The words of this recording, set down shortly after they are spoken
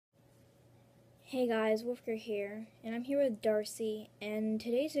Hey guys, Wolfger here, and I'm here with Darcy, and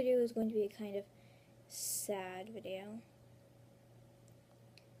today's video is going to be a kind of sad video.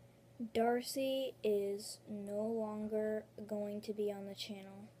 Darcy is no longer going to be on the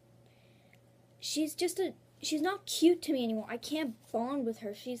channel. She's not cute to me anymore. I can't bond with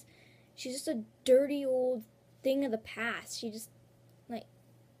her. She's just a dirty old thing of the past. She just,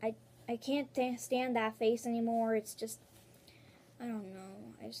 I can't stand that face anymore. It's just, I don't know.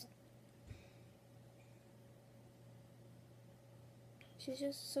 She's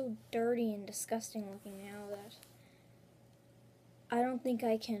just so dirty and disgusting looking now that I don't think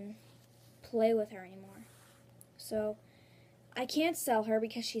I can play with her anymore. So, I can't sell her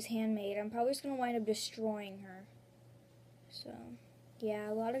because she's handmade. I'm probably just going to wind up destroying her. So, yeah,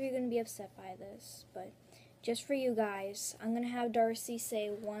 a lot of you are going to be upset by this, but just for you guys, I'm going to have Darcy say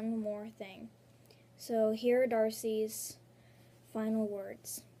one more thing. So, here are Darcy's final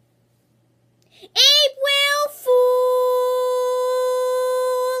words. April Fool!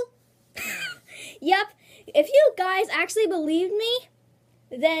 Yep, if you guys actually believed me,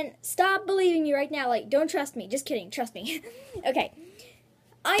 then stop believing me right now. Like, don't trust me. Just kidding. Trust me. Okay.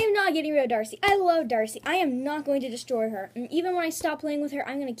 I am not getting rid of Darcy. I love Darcy. I am not going to destroy her. And even when I stop playing with her,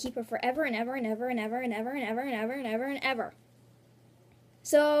 I'm going to keep her forever and ever and ever and ever and ever and ever and ever and ever and ever.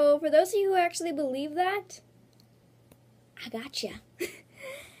 So, for those of you who actually believe that, I gotcha.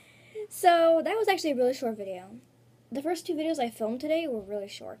 So, that was actually a really short video. The first two videos I filmed today were really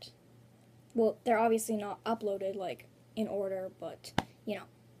short. Well, they're obviously not uploaded, like, in order, but, you know.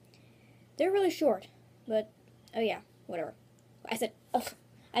 They're really short, but, oh yeah, whatever. I said, ugh.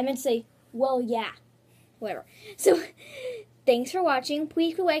 I meant to say, well, yeah. Whatever. So, thanks for watching.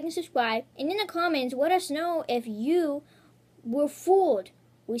 Please click like and subscribe. And in the comments, let us know if you were fooled.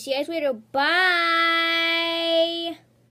 We'll see you guys later. Bye!